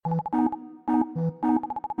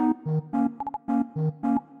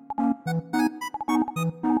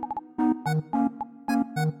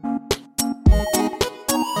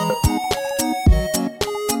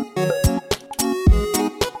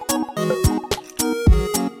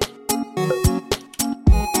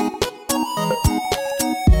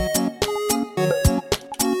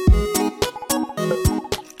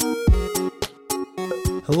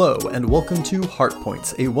Hello, and welcome to Heart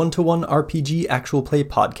Points, a one-to-one RPG actual play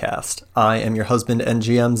podcast. I am your husband and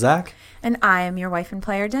GM, Zach. And I am your wife and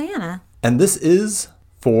player, Diana. And this is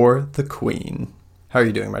For the Queen. How are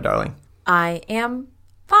you doing, my darling? I am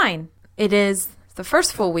fine. It is the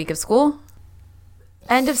first full week of school.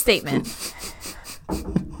 End of statement.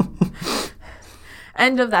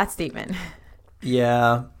 End of that statement.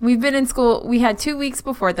 Yeah. We've been in school. We had 2 weeks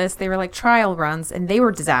before this. They were like trial runs, and they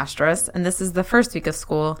were disastrous. And this is the first week of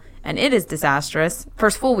school, and it is disastrous.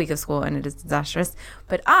 First full week of school, and it is disastrous.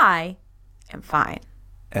 But I am fine.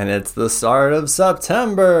 And it's the start of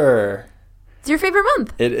September. It's your favorite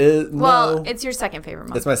month. It is. Well, no, it's your second favorite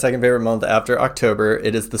month. it's my second favorite month after October.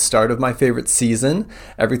 It is the start of my favorite season.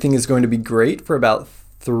 Everything is going to be great for about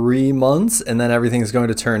 3 months, and then everything is going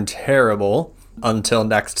to turn terrible until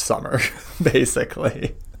next summer,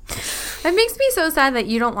 basically. It makes me so sad that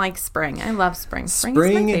you don't like spring. I love spring.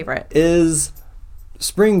 Spring is my favorite.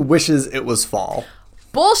 Spring wishes it was fall.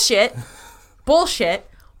 Bullshit. Bullshit.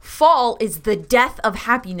 Fall is the death of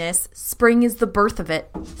happiness. Spring is the birth of it.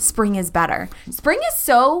 Spring is better. Spring is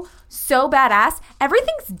so badass.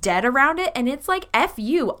 Everything's dead around it, and it's like, F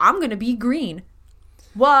you, I'm going to be green.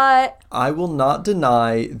 What? I will not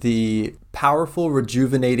deny the powerful,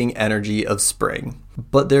 rejuvenating energy of spring,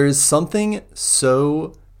 but there is something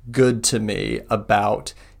so good to me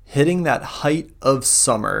about hitting that height of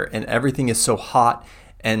summer, and everything is so hot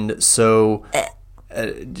and so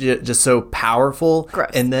just so powerful.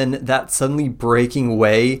 Gross. And then that suddenly breaking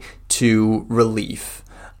way to relief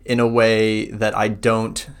in a way that I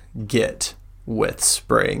don't get with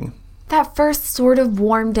spring. That first sort of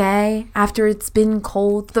warm day after it's been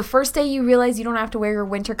cold, the first day you realize you don't have to wear your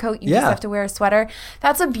winter coat, you just have to wear a sweater.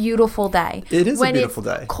 That's a beautiful day. It is a beautiful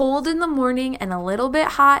day. Cold in the morning and a little bit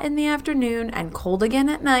hot in the afternoon and cold again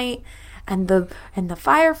at night. And the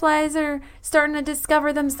fireflies are starting to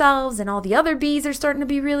discover themselves, and all the other bees are starting to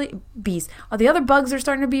be all the other bugs are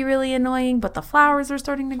starting to be really annoying, but the flowers are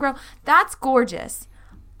starting to grow. That's gorgeous.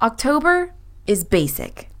 October is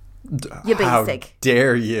basic. You're basic. How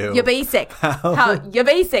dare you? You're basic. You're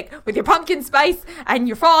basic. With your pumpkin spice and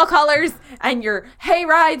your fall colors and your hay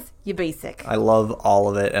rides, you're basic. I love all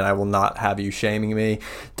of it, and I will not have you shaming me.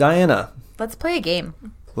 Diana. Let's play a game.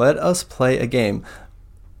 Let us play a game.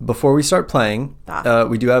 Before we start playing,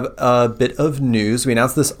 we do have a bit of news. We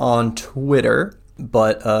announced this on Twitter,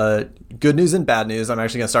 but good news and bad news. I'm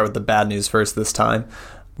actually going to start with the bad news first this time.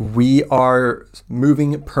 We are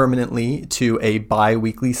moving permanently to a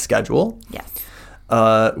bi-weekly schedule. Yes.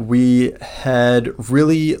 We had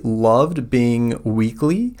really loved being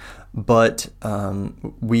weekly, but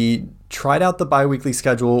we tried out the bi-weekly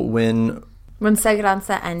schedule when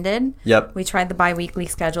Seguranza ended. Yep. We tried the bi-weekly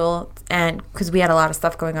schedule, and because we had a lot of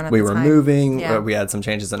stuff going on at the time. We were moving. We had some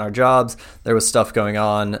changes in our jobs. There was stuff going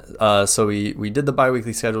on. So we did the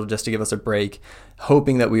bi-weekly schedule just to give us a break,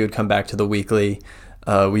 hoping that we would come back to the weekly.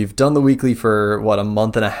 We've done the weekly for, a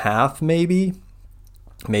month and a half, maybe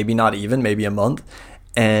not even, maybe a month,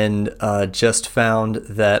 and just found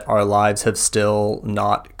that our lives have still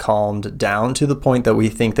not calmed down to the point that we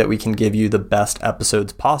think that we can give you the best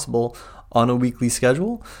episodes possible on a weekly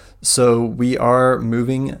schedule. So we are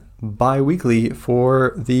moving bi-weekly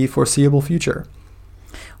for the foreseeable future.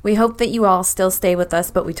 We hope that you all still stay with us,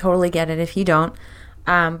 but we totally get it if you don't.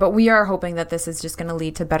 But we are hoping that this is just going to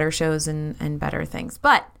lead to better shows and better things.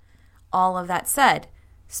 But all of that said,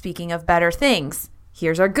 speaking of better things,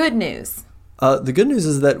 here's our good news. The good news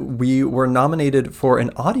is that we were nominated for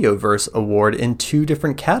an Audioverse Award in 2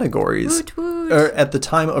 different categories. Woot woot. Or at the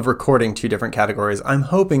time of recording, 2 different categories. I'm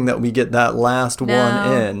hoping that we get that last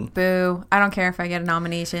one in. Boo. I don't care if I get a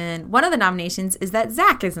nomination. One of the nominations is that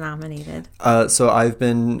Zach is nominated. So I've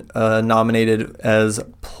been nominated as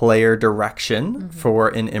player direction for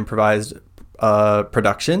an improvised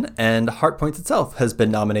production, and Heart Points itself has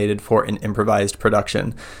been nominated for an improvised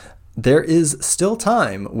production. There is still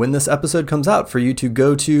time when this episode comes out for you to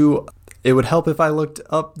go to... It would help if I looked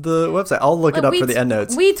up the website. I'll look it up for the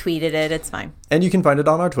endnotes. We tweeted it. It's fine. And you can find it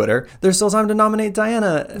on our Twitter. There's still time to nominate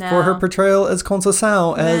Diana for her portrayal as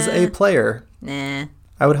Conceição as a player. Nah.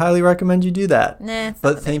 I would highly recommend you do that. Nah.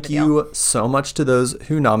 But thank you so much to those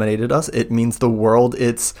who nominated us. It means the world.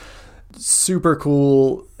 It's super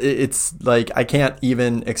cool. It's like, I can't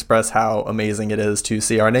even express how amazing it is to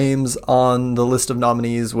see our names on the list of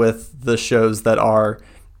nominees with the shows that are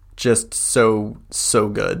just so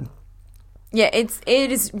good. Yeah, it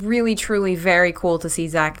is really, truly very cool to see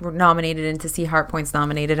Zach nominated and to see Heart Points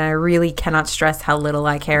nominated. And I really cannot stress how little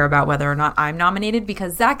I care about whether or not I'm nominated,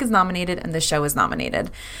 because Zach is nominated and the show is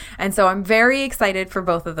nominated. And so I'm very excited for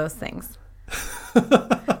both of those things.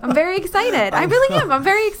 I'm very excited. I really am. I'm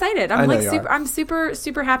very excited. I'm super.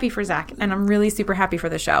 super happy for Zach, and I'm really super happy for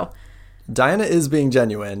the show. Diana is being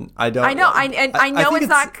genuine. I know.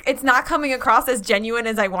 It's not coming across as genuine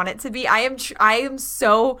as I want it to be.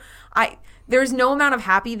 There's no amount of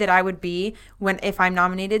happy that I would be if I'm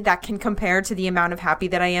nominated that can compare to the amount of happy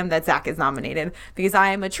that I am that Zach is nominated, because I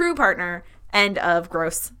am a true partner and of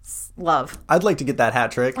gross love. I'd like to get that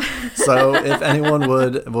hat trick. So if anyone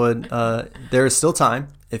would, there is still time,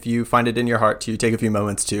 if you find it in your heart, to take a few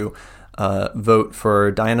moments to vote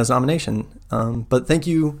for Diana's nomination. But thank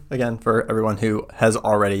you again for everyone who has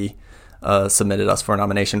already submitted us for a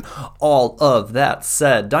nomination. All of that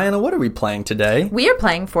said, Diana, what are we playing today? We are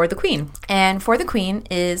playing For the Queen. And For the Queen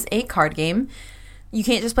is a card game. You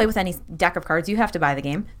can't just play with any deck of cards. You have to buy the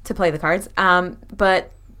game to play the cards.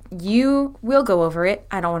 But you will go over it.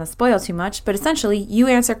 I don't want to spoil too much, but essentially you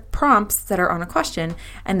answer prompts that are on a question,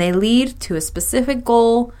 and they lead to a specific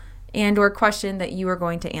goal and or question that you are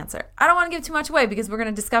going to answer. I don't want to give too much away because we're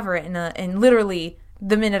going to discover it in literally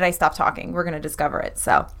the minute I stop talking. We're going to discover it.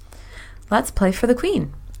 So let's play For the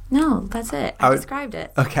Queen. No, that's it. I described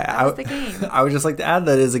it. Okay. That was the game. I would just like to add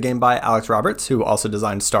that it is a game by Alex Roberts, who also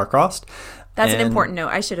designed Starcrossed. That's an important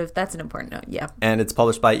note. That's an important note, yeah. And it's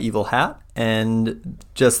published by Evil Hat. And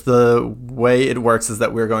just the way it works is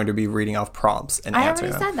that we're going to be reading off prompts and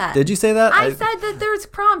answering them. I already said that. Did you say that? I said that there's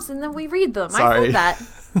prompts and then we read them. Sorry. I said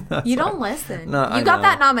that. You don't listen. No, you got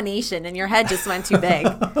that nomination and your head just went too big.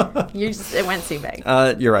 It went too big.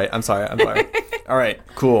 You're right. I'm sorry. All right,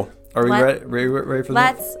 cool. Are we ready for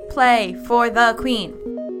that? Let's play For the Queen.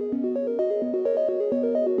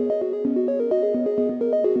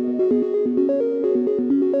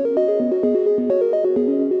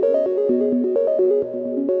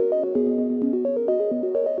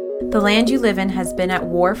 The land you live in has been at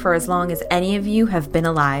war for as long as any of you have been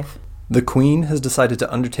alive. The Queen has decided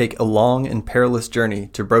to undertake a long and perilous journey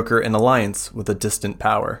to broker an alliance with a distant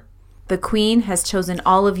power. The Queen has chosen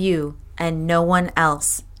all of you and no one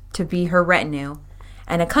else to be her retinue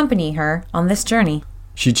and accompany her on this journey.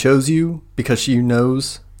 She chose you because she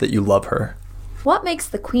knows that you love her. What makes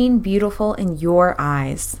the Queen beautiful in your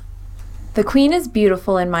eyes? The Queen is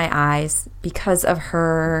beautiful in my eyes because of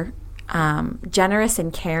her generous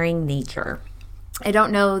and caring nature. I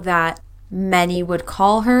don't know that many would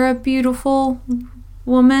call her a beautiful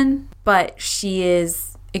woman, but she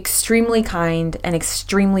is extremely kind and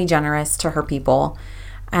extremely generous to her people,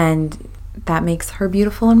 and that makes her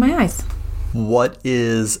beautiful in my eyes. What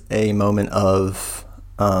is a moment of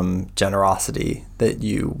generosity that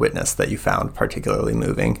you witnessed that you found particularly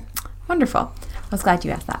moving? Wonderful. I was glad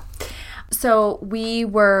you asked that. So we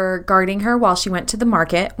were guarding her while she went to the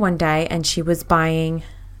market one day, and she was buying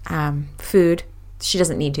food. She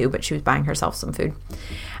doesn't need to, but she was buying herself some food.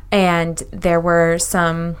 And there were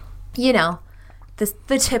some, the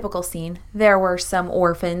typical scene. There were some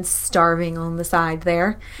orphans starving on the side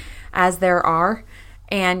there, as there are.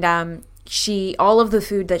 And all of the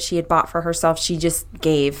food that she had bought for herself, she just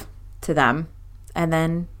gave to them and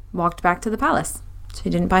then walked back to the palace. She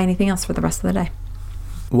didn't buy anything else for the rest of the day.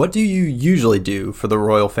 What do you usually do for the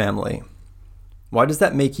royal family? Why does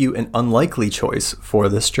that make you an unlikely choice for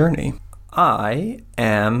this journey? I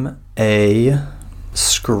am a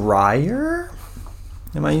scryer.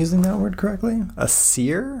 Am I using that word correctly? A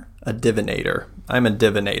seer? A divinator. I'm a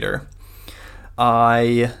divinator.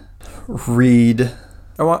 I read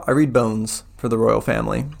bones for the royal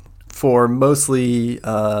family. For mostly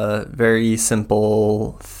very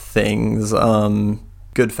simple things.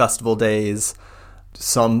 Good festival days.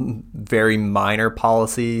 Some very minor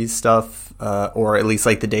policy stuff, or at least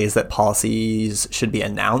like the days that policies should be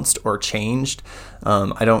announced or changed.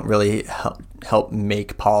 I don't really help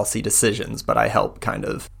make policy decisions, but I help kind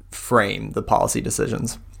of frame the policy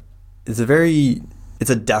decisions. It's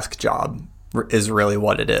a desk job is really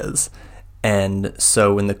what it is. And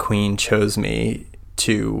so when the Queen chose me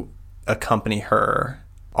to accompany her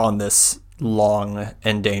on this long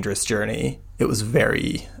and dangerous journey, it was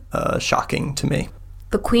very shocking to me.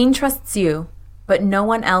 The Queen trusts you, but no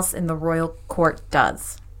one else in the royal court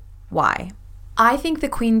does. Why? I think the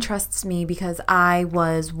Queen trusts me because I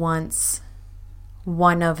was once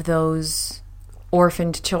one of those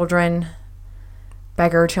orphaned children,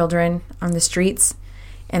 beggar children on the streets.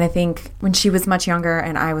 And I think when she was much younger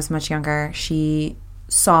and I was much younger, she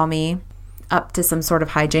saw me up to some sort of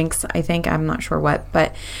hijinks, I think. I'm not sure what,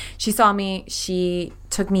 but she saw me. She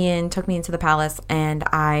took me into the palace, and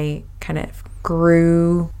I kind of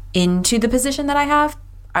grew into the position that I have.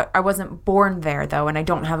 I wasn't born there, though, and I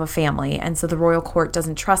don't have a family. And so the royal court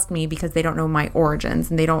doesn't trust me because they don't know my origins,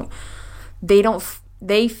 and they don't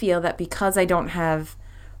they feel that because I don't have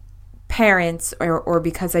parents or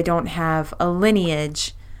because I don't have a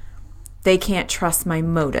lineage, they can't trust my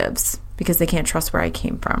motives because they can't trust where I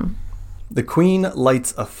came from. The queen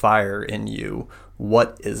lights a fire in you.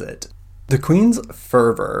 What is it? The queen's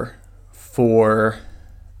fervor for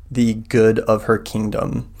the good of her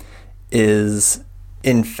kingdom is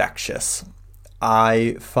infectious.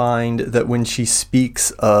 I find that when she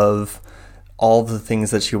speaks of all the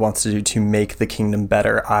things that she wants to do to make the kingdom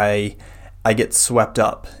better, I get swept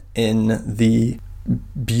up in the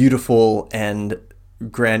beautiful and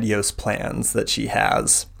grandiose plans that she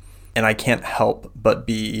has, and I can't help but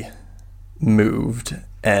be moved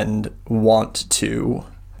and want to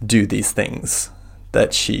do these things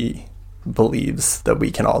that she believes that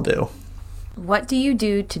we can all do. What do you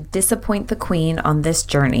do to disappoint the queen on this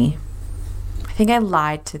journey? I think I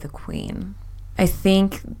lied to the queen. I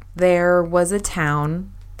think there was a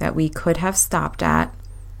town that we could have stopped at,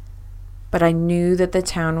 but I knew that the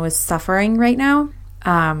town was suffering right now,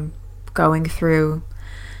 going through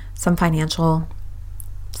some financial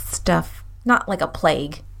stuff. Not like a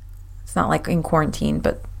plague. It's not like in quarantine,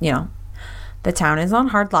 but, the town is on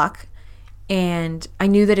hard luck. And I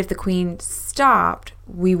knew that if the queen stopped,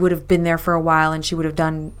 we would have been there for a while and she would have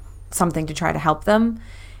done something to try to help them.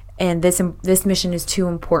 And this mission is too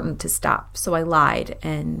important to stop. So I lied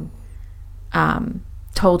and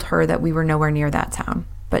told her that we were nowhere near that town.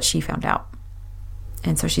 But she found out.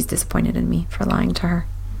 And so she's disappointed in me for lying to her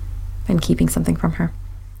and keeping something from her.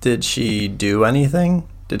 Did she do anything?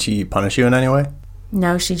 Did she punish you in any way?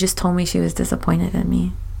 No, she just told me she was disappointed in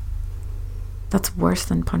me. That's worse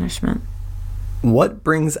than punishment. What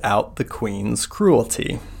brings out the queen's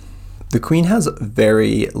cruelty? The queen has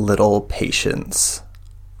very little patience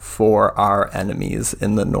for our enemies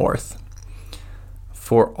in the north.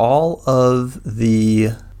 For all of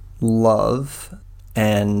the love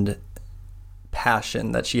and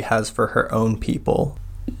passion that she has for her own people,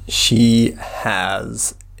 she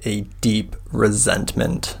has a deep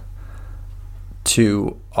resentment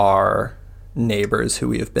to our neighbors who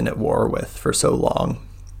we have been at war with for so long.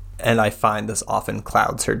 And I find this often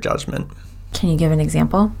clouds her judgment. Can you give an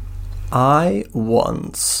example? I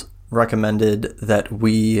once recommended that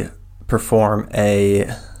we perform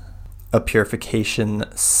a purification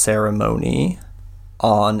ceremony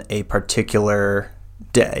on a particular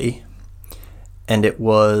day. And it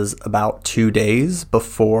was about 2 days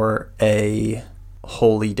before a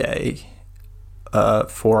holy day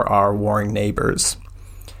for our warring neighbors.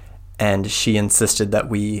 And she insisted that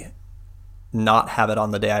we not have it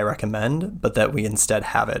on the day I recommend, but that we instead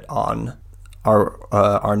have it on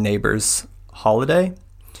our neighbor's holiday,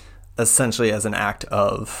 essentially as an act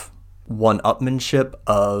of one-upmanship,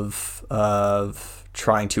 of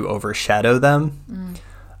trying to overshadow them,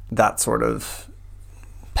 that sort of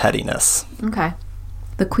pettiness. Okay.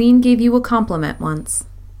 The queen gave you a compliment once.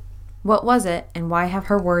 What was it, and why have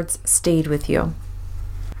her words stayed with you?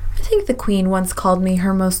 I think the queen once called me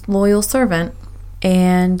her most loyal servant,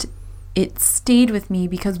 and it stayed with me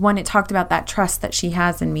because, one, it talked about that trust that she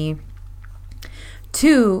has in me.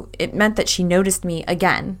 Two, it meant that she noticed me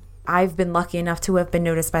again. I've been lucky enough to have been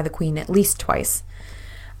noticed by the queen at least twice.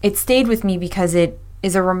 It stayed with me because it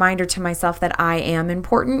is a reminder to myself that I am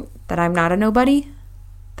important, that I'm not a nobody,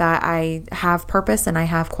 that I have purpose and I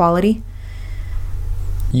have quality.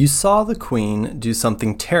 You saw the queen do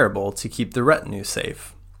something terrible to keep the retinue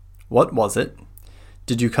safe. What was it?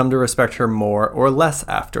 Did you come to respect her more or less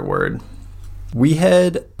afterward? We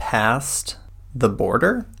had passed the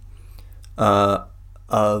border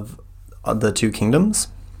of the two kingdoms,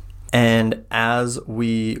 and as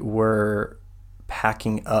we were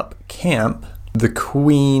packing up camp, the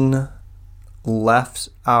queen left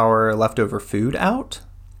our leftover food out,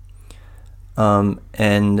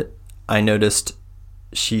 and I noticed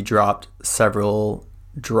she dropped several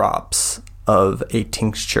drops of a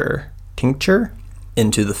tincture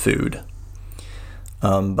into the food,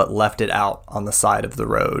 but left it out on the side of the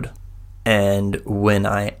road. And when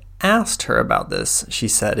I asked her about this, she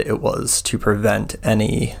said it was to prevent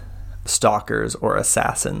any stalkers or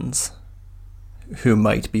assassins who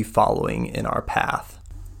might be following in our path.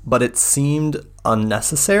 But it seemed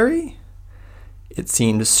unnecessary. It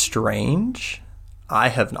seemed strange. I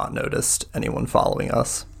have not noticed anyone following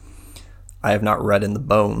us. I have not read in the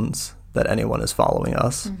bones that anyone is following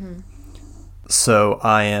us. Mm-hmm. So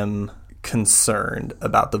I am concerned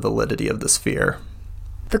about the validity of this fear.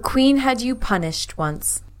 The queen had you punished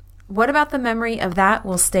once. What about the memory of that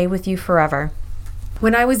will stay with you forever?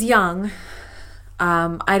 When I was young,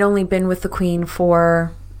 I'd only been with the queen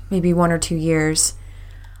for maybe 1 or 2 years.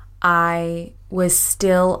 I was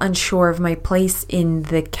still unsure of my place in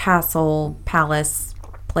the castle, palace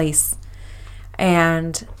place.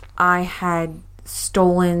 And I had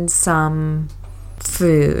stolen some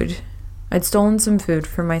food. I'd stolen some food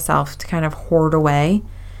for myself to kind of hoard away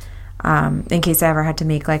in case I ever had to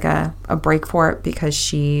make like a break for it because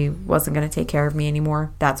she wasn't going to take care of me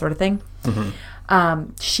anymore, that sort of thing.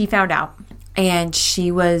 She found out, and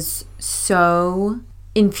she was so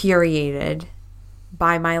infuriated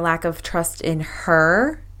by my lack of trust in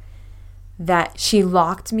her that she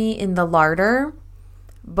locked me in the larder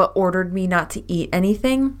but ordered me not to eat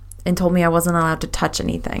anything and told me I wasn't allowed to touch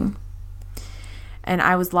anything. And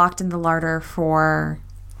I was locked in the larder for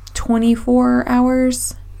 24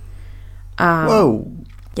 hours. Whoa.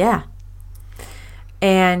 Yeah.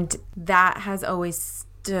 And that has always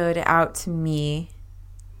stood out to me.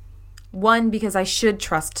 One, because I should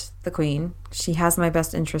trust the queen. She has my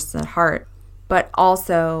best interests at heart. But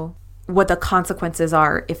also what the consequences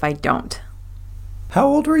are if I don't. How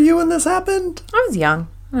old were you when this happened? I was young.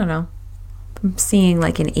 I don't know. I'm seeing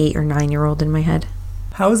like an 8 or 9-year-old in my head.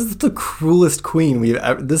 How is this the cruelest queen we've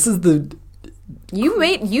ever... This is the...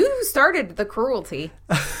 You started the cruelty.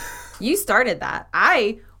 You started that.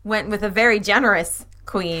 I went with a very generous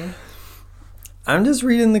queen. I'm just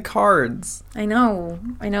reading the cards. I know.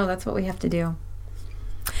 That's what we have to do.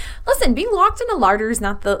 Listen, being locked in a larder is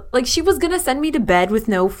not the... Like, she was going to send me to bed with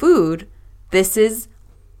no food. This is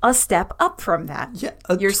a step up from that. Yeah.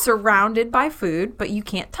 You're surrounded by food, but you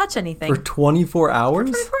can't touch anything. For 24 hours?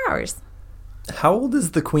 24 hours. How old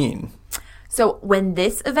is the queen? So when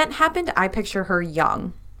this event happened, I picture her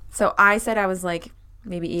young. So I said I was like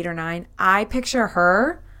maybe 8 or 9. I picture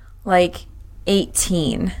her like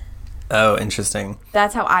 18. Oh, interesting.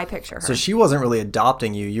 That's how I picture her. So she wasn't really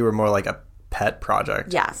adopting you. You were more like a pet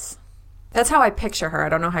project. Yes. That's how I picture her. I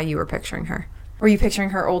don't know how you were picturing her. Were you picturing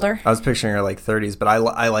her older? I was picturing her like 30s, but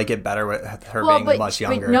I like it better with her being much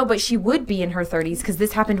younger. But she would be in her 30s because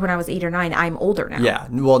this happened when I was 8 or 9. I'm older now. Yeah.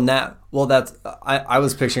 That's I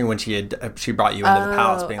was picturing when she brought you into the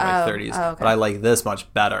palace being like 30s, okay. but I like this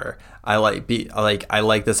much better. I like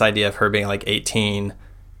this idea of her being like 18,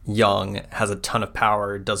 young, has a ton of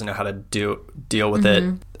power, doesn't know how to deal with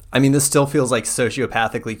it. I mean, this still feels like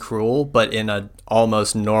sociopathically cruel, but in a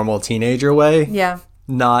almost normal teenager way. Yeah.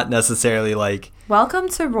 Not necessarily like... Welcome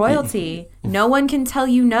to royalty. No one can tell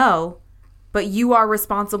you no, but you are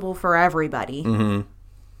responsible for everybody. Mm-hmm.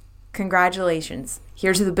 Congratulations.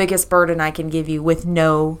 Here's the biggest burden I can give you with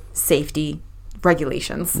no safety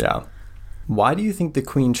regulations. Yeah. Why do you think the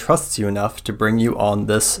queen trusts you enough to bring you on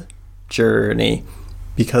this journey?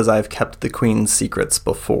 Because I've kept the queen's secrets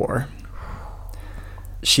before.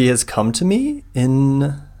 She has come to me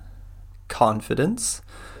in confidence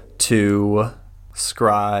to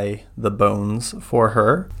scry the bones for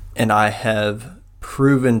her, and I have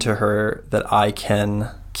proven to her that I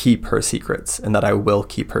can keep her secrets and that I will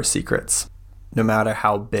keep her secrets, no matter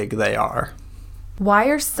how big they are. Why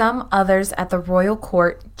are some others at the royal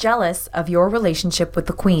court jealous of your relationship with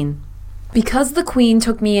the queen? Because the queen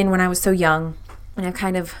took me in when I was so young, and I've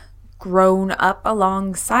kind of grown up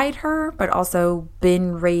alongside her, but also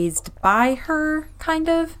been raised by her, kind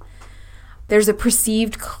of. There's a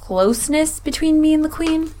perceived closeness between me and the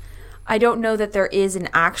queen. I don't know that there is an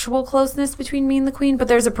actual closeness between me and the queen, but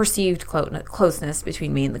there's a perceived closeness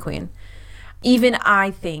between me and the queen. Even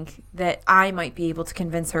I think that I might be able to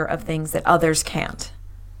convince her of things that others can't.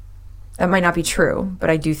 That might not be true, but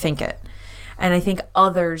I do think it. And I think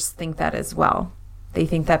others think that as well. They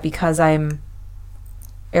think that because I'm,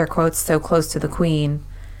 air quotes, so close to the queen,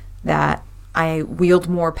 that I wield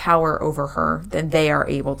more power over her than they are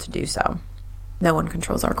able to do so. No one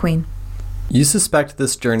controls our queen. You suspect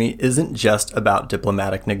this journey isn't just about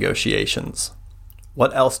diplomatic negotiations.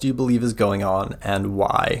 What else do you believe is going on, and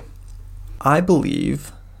why? I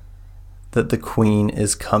believe that the queen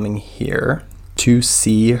is coming here to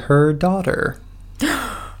see her daughter.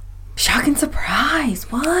 Shock and surprise.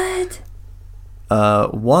 What?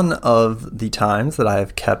 One of the times that I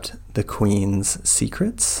have kept the queen's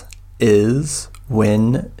secrets is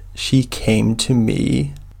when she came to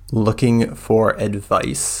me looking for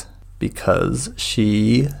advice because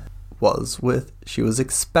she was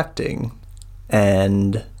expecting,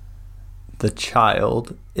 and the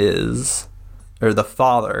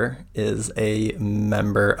father is a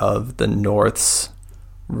member of the North's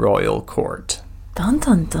royal court. Dun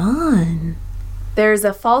dun dun. There's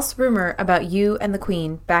a false rumor about you and the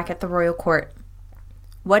queen back at the royal court.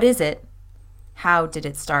 What is it? How did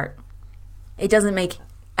it start? It doesn't make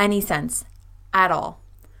any sense at all.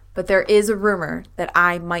 But there is a rumor that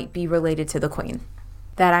I might be related to the queen.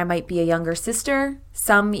 that I might be a younger sister.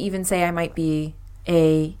 Some even say I might be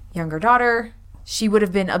a younger daughter. She would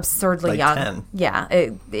have been absurdly like young. 10. Yeah,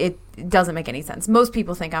 it doesn't make any sense. Most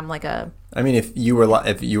people think I'm like a... I mean, if you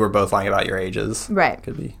were both lying about your ages, Right.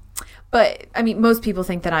 could be. But I mean, most people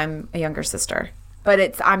think that I'm a younger sister.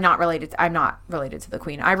 But I'm not related to the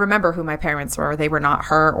queen. I remember who my parents were. They were not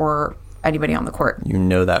her or anybody on the court. You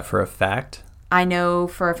know that for a fact? I know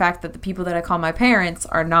for a fact that the people that I call my parents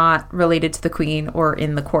are not related to the queen or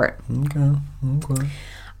in the court. Okay.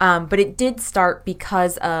 But it did start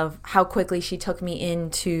because of how quickly she took me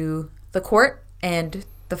into the court and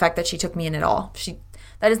the fact that she took me in at all.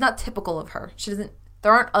 That is not typical of her.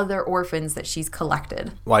 There aren't other orphans that she's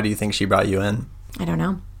collected. Why do you think she brought you in? I don't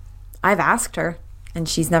know. I've asked her, and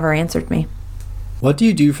she's never answered me. What do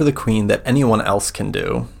you do for the queen that anyone else can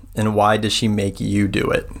do, and why does she make you do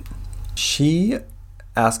it? She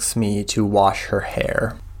asks me to wash her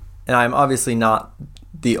hair, and I'm obviously not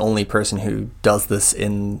the only person who does this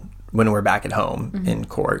when we're back at home in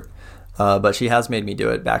court, but she has made me do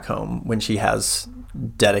it back home when she has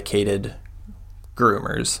dedicated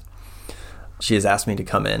groomers. She has asked me to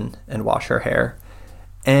come in and wash her hair,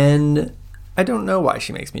 and I don't know why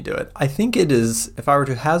she makes me do it. I think it is, if I were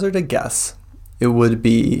to hazard a guess, it would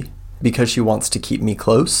be because she wants to keep me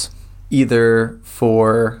close, either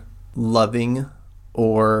for loving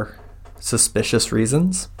or suspicious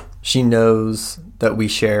reasons. She knows that we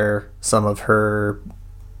share some of her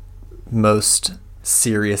most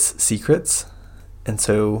serious secrets, and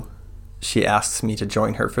so she asks me to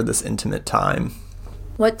join her for this intimate time.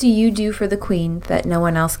 What do you do for the queen that no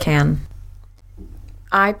one else can?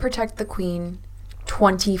 I protect the queen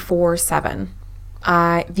 24/7.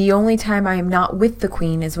 The only time I am not with the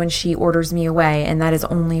queen is when she orders me away, and that is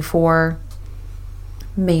only for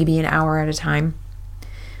maybe an hour at a time.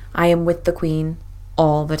 I am with the queen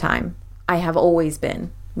all the time. I have always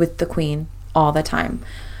been with the queen all the time.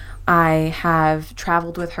 I have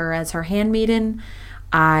traveled with her as her handmaiden.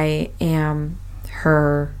 I am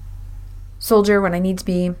her soldier when I need to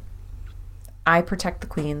be. I protect the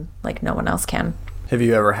queen like no one else can. Have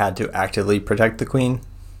you ever had to actively protect the queen?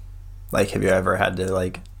 Like, have you ever had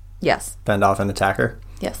to, Yes. fend off an attacker?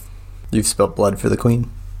 Yes. You've spilled blood for the queen?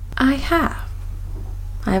 I have.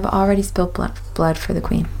 I have already spilled blood for the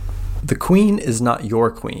queen. The queen is not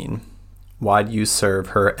your queen. Why do you serve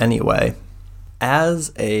her anyway?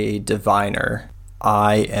 As a diviner,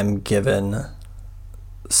 I am given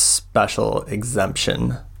special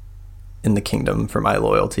exemption in the kingdom for my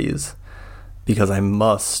loyalties because I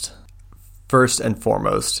must, first and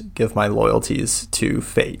foremost, give my loyalties to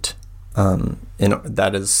fate.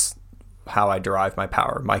 That is how I derive my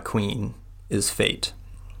power. My queen is fate.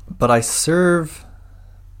 But I serve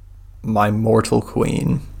my mortal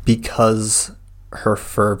queen because her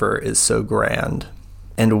fervor is so grand.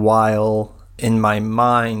 And while in my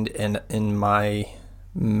mind and in my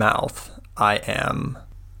mouth I am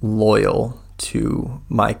loyal to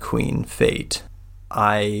my queen fate,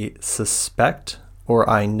 I suspect or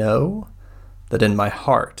I know that in my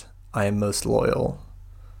heart I am most loyal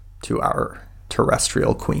to our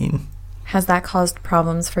terrestrial queen. Has that caused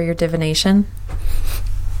problems for your divination?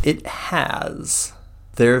 It has.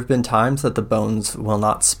 There have been times that the bones will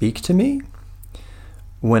not speak to me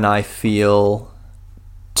when I feel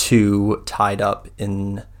too tied up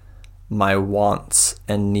in my wants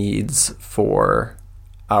and needs for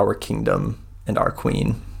our kingdom and our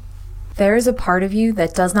queen. There is a part of you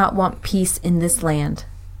that does not want peace in this land.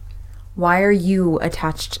 Why are you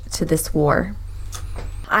attached to this war?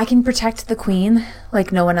 I can protect the queen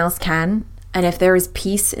like no one else can, and if there is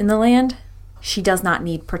peace in the land, she does not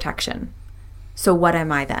need protection. So what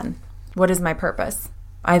am I then? What is my purpose?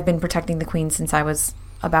 I've been protecting the queen since I was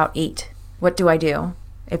about 8. What do I do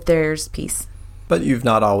if there's peace? But you've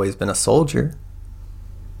not always been a soldier.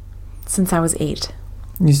 Since I was 8.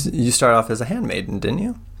 You started off as a handmaiden, didn't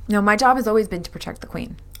you? No, my job has always been to protect the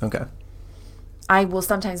queen. Okay. I will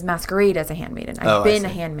sometimes masquerade as a handmaiden. I've been a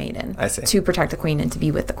handmaiden to protect the queen and to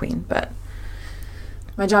be with the queen, but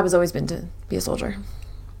my job has always been to be a soldier.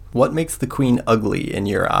 What makes the queen ugly in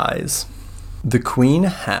your eyes? The queen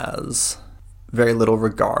has very little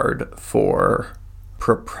regard for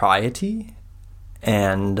propriety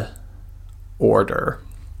and order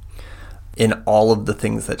in all of the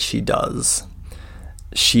things that she does.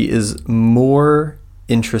 She is more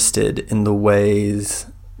interested in the ways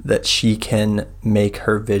that she can make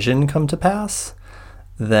her vision come to pass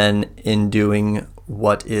than in doing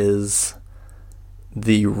what is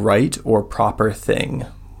the right or proper thing.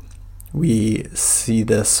 We see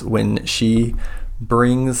this when she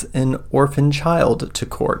brings an orphan child to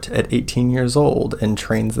court at 18 years old and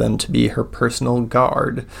trains them to be her personal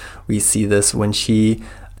guard. We see this when she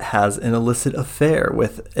has an illicit affair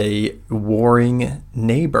with a warring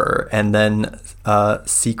neighbor and then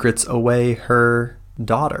secrets away her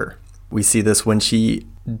daughter. We see this when she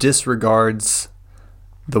disregards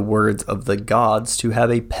the words of the gods to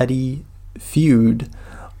have a petty feud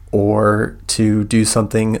or to do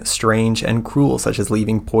something strange and cruel, such as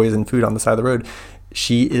leaving poisoned food on the side of the road.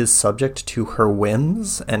 She is subject to her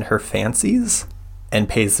whims and her fancies and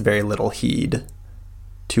pays very little heed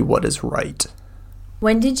to what is right.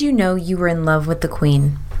 When did you know you were in love with the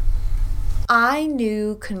Queen? I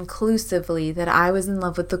knew conclusively that I was in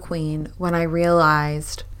love with the Queen when I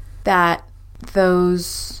realized that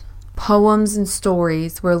those poems and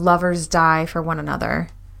stories where lovers die for one another,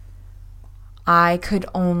 I could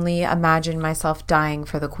only imagine myself dying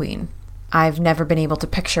for the Queen. I've never been able to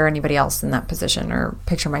picture anybody else in that position or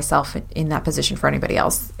picture myself in that position for anybody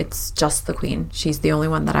else. It's just the Queen. She's the only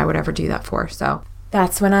one that I would ever do that for. So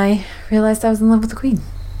that's when I realized I was in love with the Queen.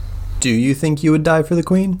 Do you think you would die for the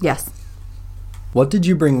Queen? Yes. What did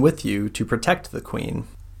you bring with you to protect the Queen?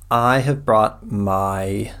 I have brought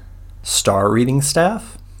my star reading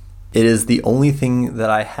staff. It is the only thing that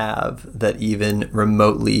I have that even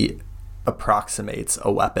remotely approximates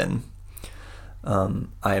a weapon.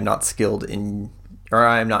 I am not skilled in, or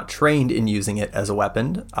I am not trained in using it as a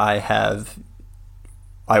weapon. I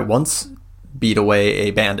once beat away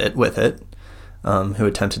a bandit with it, who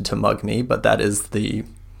attempted to mug me, but that is the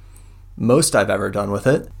most I've ever done with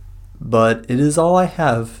it. But it is all I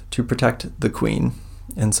have to protect the Queen,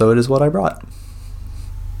 and so it is what I brought.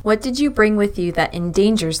 What did you bring with you that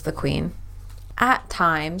endangers the Queen? At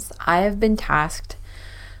times, I have been tasked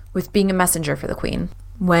with being a messenger for the Queen.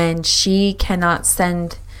 When she cannot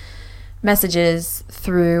send messages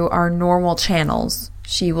through our normal channels,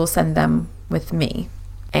 she will send them with me.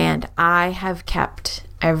 And I have kept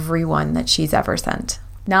everyone that she's ever sent.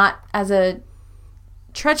 Not as a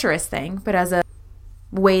treacherous thing, but as a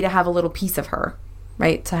way to have a little piece of her,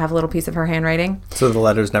 right? To have a little piece of her handwriting. So the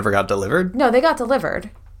letters never got delivered? No, they got delivered.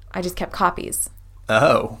 I just kept copies.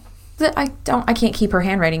 Oh. I can't keep her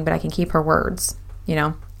handwriting, but I can keep her words, you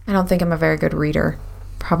know? I don't think I'm a very good reader.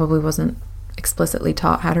 Probably wasn't explicitly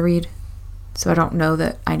taught how to read, so I don't know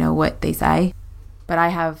that I know what they say, but I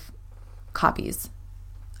have copies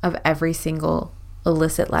of every single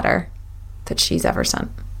illicit letter that she's ever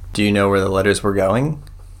sent. Do you know where the letters were going?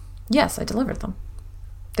 Yes, I delivered them.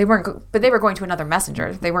 They weren't, but they were going to another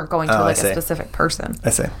messenger. They weren't going to a specific person. I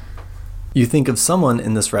see. You think of someone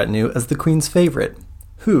in this retinue as the Queen's favorite.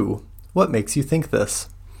 Who? What makes you think this?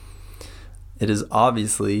 It is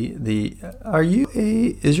obviously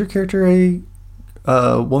is your character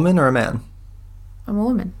a woman or a man? I'm a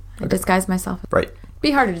woman. I disguise myself. Right. It'd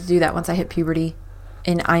be harder to do that once I hit puberty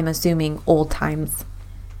in, I'm assuming, old times.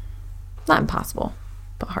 Not impossible,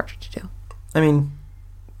 but harder to do. I mean,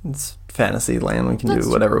 it's fantasy land. We can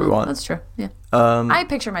do whatever we want. That's true, yeah. I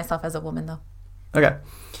picture myself as a woman, though. Okay.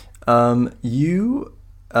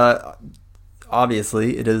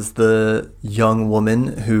 Obviously, it is the young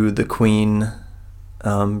woman who the Queen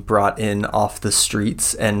brought in off the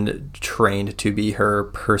streets and trained to be her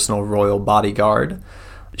personal royal bodyguard.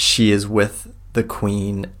 She is with the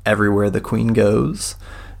Queen everywhere the Queen goes.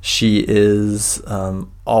 She is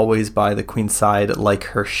always by the Queen's side like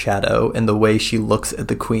her shadow, and the way she looks at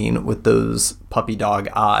the Queen with those puppy dog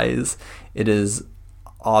eyes, it is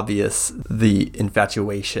obvious the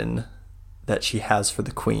infatuation that she has for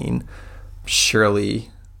the Queen. Surely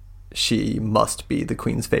she must be the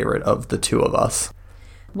Queen's favorite of the two of us.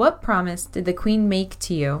 What promise did the Queen make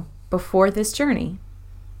to you before this journey?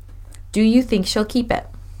 Do you think she'll keep it?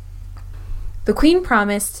 The Queen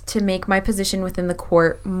promised to make my position within the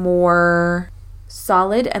court more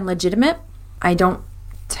solid and legitimate. I don't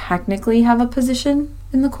technically have a position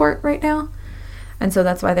in the court right now. And so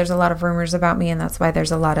that's why there's a lot of rumors about me, and that's why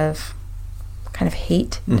there's a lot of kind of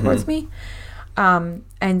hate towards me.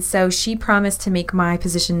 And so she promised to make my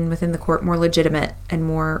position within the court more legitimate and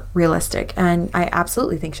more realistic. And I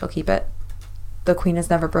absolutely think she'll keep it. The Queen has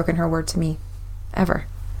never broken her word to me, ever.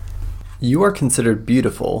 You are considered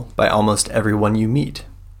beautiful by almost everyone you meet.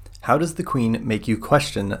 How does the Queen make you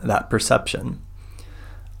question that perception?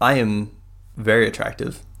 I am very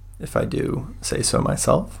attractive, if I do say so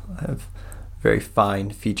myself. I have very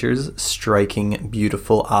fine features, striking,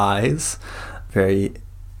 beautiful eyes, very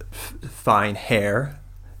fine hair,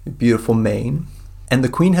 beautiful mane. And the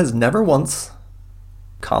Queen has never once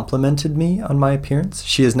complimented me on my appearance.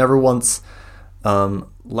 She has never once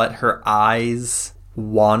let her eyes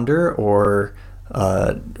wander or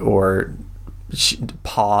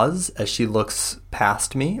pause as she looks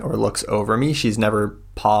past me or looks over me. She's never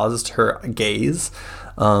paused her gaze.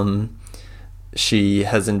 She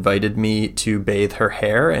has invited me to bathe her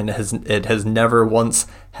hair, and it has never once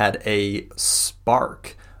had a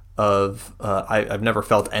spark of I've never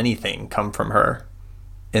felt anything come from her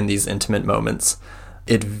in these intimate moments.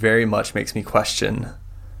 It very much makes me question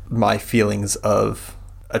my feelings of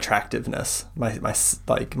attractiveness,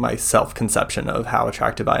 my self-conception of how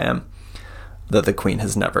attractive I am, that the Queen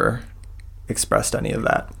has never expressed any of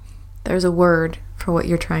that. There's a word for what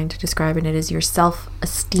you're trying to describe, and it is your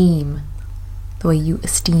self-esteem, the way you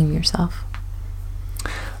esteem yourself.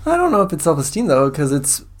 I don't know if it's self-esteem, though, because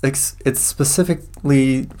it's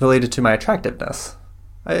specifically related to my attractiveness.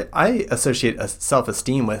 I associate a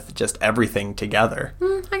self-esteem with just everything together.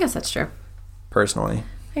 I guess that's true. Personally.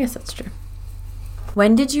 I guess that's true.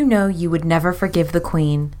 When did you know you would never forgive the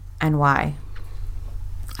Queen, and why?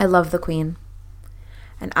 I love the Queen,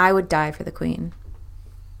 and I would die for the Queen.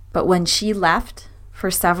 But when she left for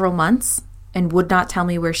several months and would not tell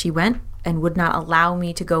me where she went and would not allow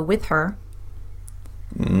me to go with her,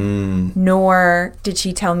 nor did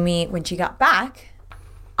she tell me when she got back,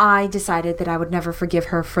 I decided that I would never forgive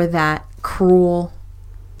her for her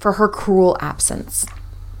cruel absence.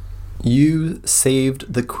 You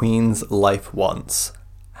saved the Queen's life once.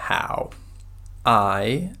 How?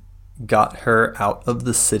 I got her out of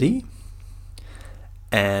the city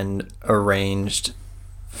and arranged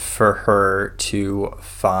for her to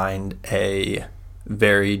find a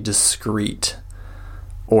very discreet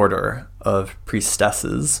order of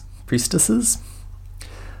priestesses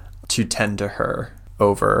to tend to her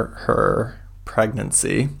over her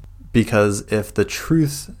pregnancy, because if the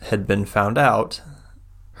truth had been found out,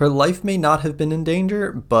 her life may not have been in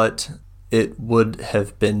danger, but it would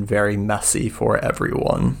have been very messy for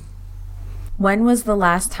everyone. When was the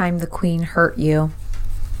last time the Queen hurt you?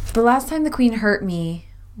 The last time the Queen hurt me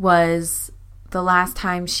was the last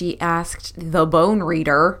time she asked the bone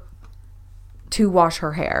reader to wash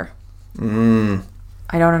her hair.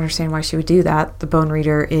 I don't understand why she would do that. The bone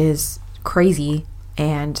reader is crazy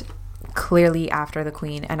and clearly after the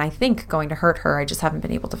Queen, and I think going to hurt her. I just haven't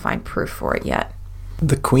been able to find proof for it yet.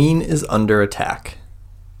 The Queen is under attack.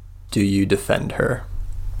 Do you defend her?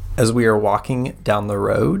 As we are walking down the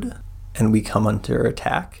road and we come under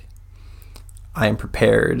attack, I am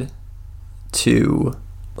prepared to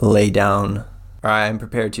I am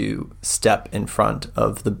prepared to step in front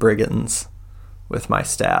of the brigands with my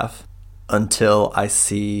staff until I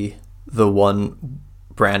see the one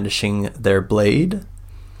brandishing their blade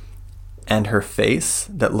and her face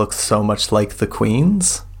that looks so much like the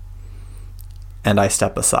Queen's, and I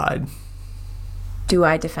step aside. Do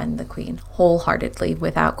I defend the Queen? Wholeheartedly,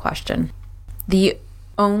 without question. The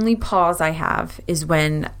only pause I have is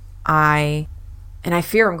when I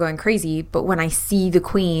fear I'm going crazy, but when I see the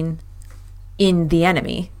Queen in the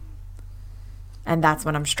enemy, and that's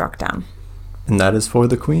when I'm struck down. And that is for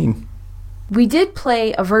the Queen. We did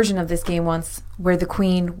play a version of this game once where the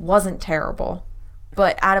Queen wasn't terrible,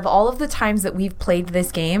 but out of all of the times that we've played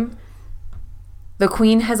this game, the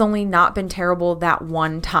Queen has only not been terrible that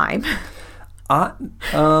one time. Are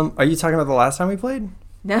you talking about the last time we played?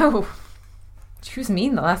 No. She was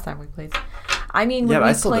mean the last time we played. I mean, when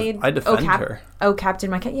we played... I defend her. Oh,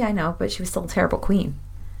 Captain, my Captain. Yeah, I know, but she was still a terrible Queen.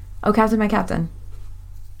 Oh, Captain, my Captain.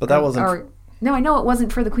 But that wasn't... No, I know it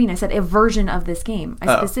wasn't for the Queen. I said a version of this game.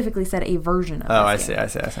 I specifically said a version of this game. I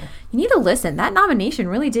see. You need to listen. That nomination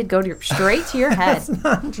really did go straight to your head. That's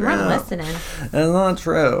not true. You weren't listening. That's not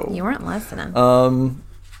true. You weren't listening.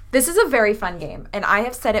 This is a very fun game, and I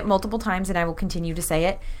have said it multiple times, and I will continue to say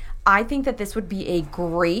it. I think that this would be a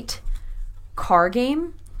great car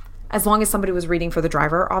game, as long as somebody was reading for the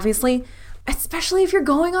driver, obviously. Especially if you're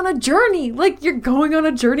going on a journey. Like, you're going on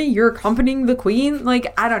a journey, you're accompanying the Queen.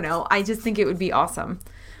 Like, I don't know. I just think it would be awesome.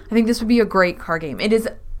 I think this would be a great car game. It is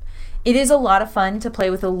a lot of fun to play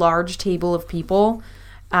with a large table of people,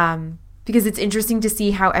 because it's interesting to see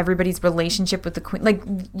how everybody's relationship with the Queen, like,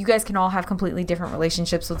 you guys can all have completely different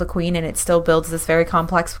relationships with the Queen, and it still builds this very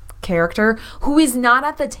complex character who is not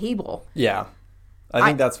at the table. Yeah. I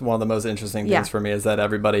think that's one of the most interesting things for me, is that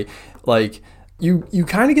everybody, like... You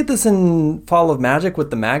kind of get this in Fall of Magic with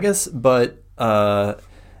the Magus, but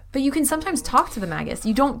you can sometimes talk to the Magus.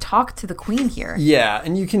 You don't talk to the Queen here. Yeah,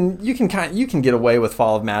 and you can get away with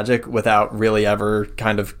Fall of Magic without really ever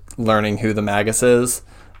kind of learning who the Magus is.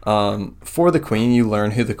 For the Queen, you learn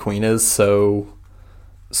who the Queen is so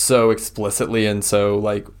explicitly and so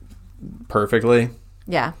like perfectly.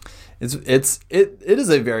 Yeah. It is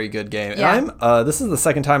a very good game. Yeah. And this is the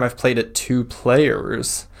second time I've played it 2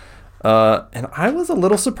 players. And I was a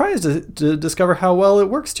little surprised to discover how well it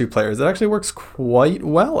works 2 players. It actually works quite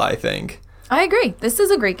well, I think. I agree. This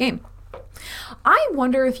is a great game. I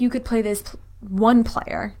wonder if you could play this 1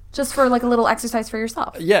 player just for like a little exercise for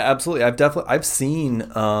yourself. Yeah, absolutely. I've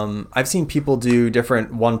seen people do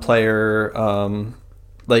different 1 player.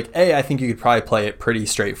 I think you could probably play it pretty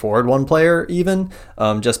straightforward 1 player even,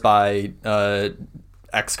 just by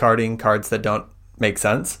X carding cards that don't make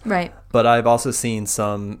sense. Right. But I've also seen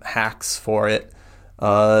some hacks for it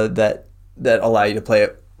that allow you to play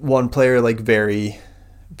it 1 player like very,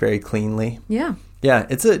 very cleanly. Yeah. Yeah,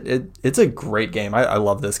 it's a great game. I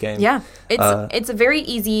love this game. Yeah. It's a very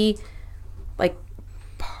easy like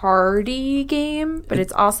party game, but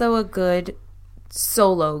it's also a good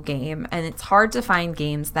solo game, and it's hard to find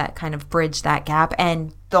games that kind of bridge that gap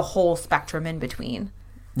and the whole spectrum in between.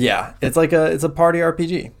 Yeah, it's a party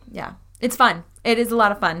RPG. Yeah. It's fun. It is a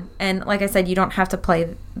lot of fun. And like I said, you don't have to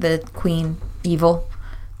play the queen evil.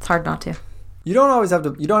 It's hard not to. You don't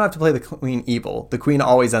have to play the queen evil. The queen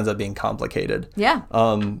always ends up being complicated. Yeah.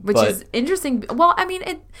 Which is interesting. Well, I mean,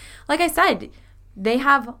 like I said, they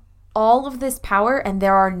have all of this power and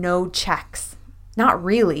there are no checks. Not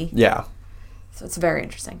really. Yeah. So it's very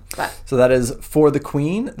interesting. So that is For the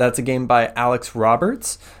Queen. That's a game by Alex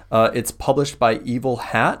Roberts. It's published by Evil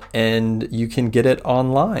Hat, and you can get it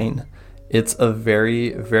online. It's a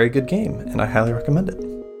very, very good game, and I highly recommend it.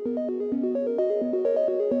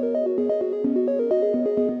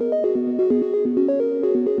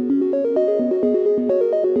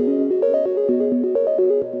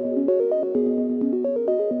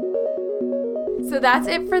 So that's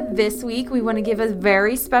it for this week. We want to give a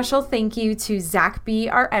very special thank you to Zach B.,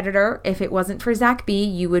 our editor. If it wasn't for Zach B.,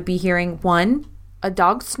 you would be hearing 1, a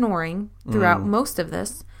dog snoring throughout most of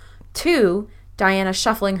this. 2, Diana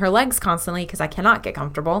shuffling her legs constantly because I cannot get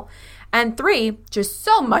comfortable. And 3, just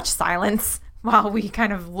so much silence while we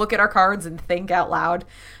kind of look at our cards and think out loud.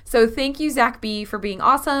 So thank you, Zach B., for being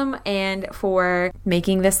awesome and for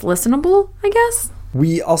making this listenable, I guess.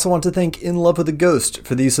 We also want to thank In Love with a Ghost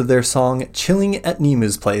for the use of their song Chilling at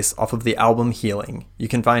Nemu's Place off of the album Healing. You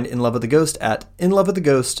can find In Love with a Ghost at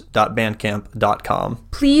inlovewithaghost.bandcamp.com.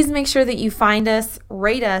 Please make sure that you find us,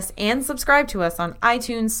 rate us, and subscribe to us on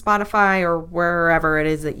iTunes, Spotify, or wherever it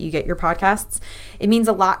is that you get your podcasts. It means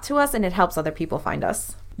a lot to us and it helps other people find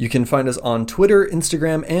us. You can find us on Twitter,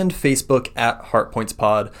 Instagram, and Facebook at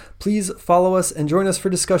HeartPointsPod. Please follow us and join us for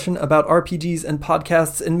discussion about RPGs and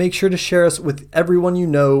podcasts, and make sure to share us with everyone you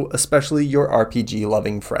know, especially your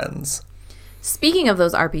RPG-loving friends. Speaking of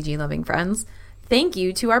those RPG-loving friends, thank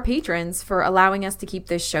you to our patrons for allowing us to keep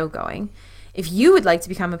this show going. If you would like to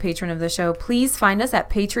become a patron of the show, please find us at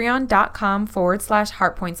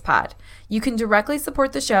patreon.com/HeartPointsPod. You can directly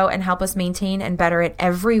support the show and help us maintain and better it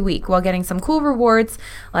every week while getting some cool rewards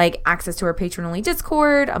like access to our patron-only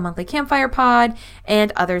Discord, a monthly campfire pod,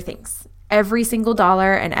 and other things. Every single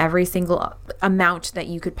dollar and every single amount that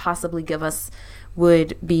you could possibly give us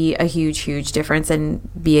would be a huge, huge difference and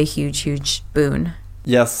be a huge, huge boon.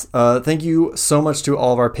 Yes. Thank you so much to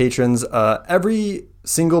all of our patrons. Every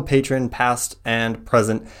single patron, past and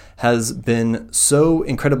present, has been so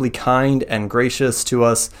incredibly kind and gracious to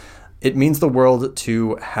us. It means the world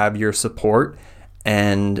to have your support,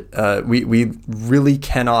 and we really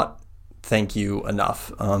cannot thank you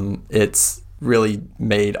enough. It's really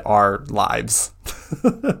made our lives,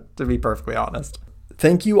 to be perfectly honest.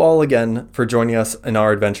 Thank you all again for joining us in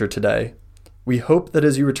our adventure today. We hope that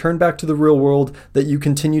as you return back to the real world, that you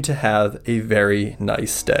continue to have a very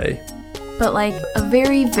nice day. But like a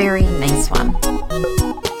very, very nice one.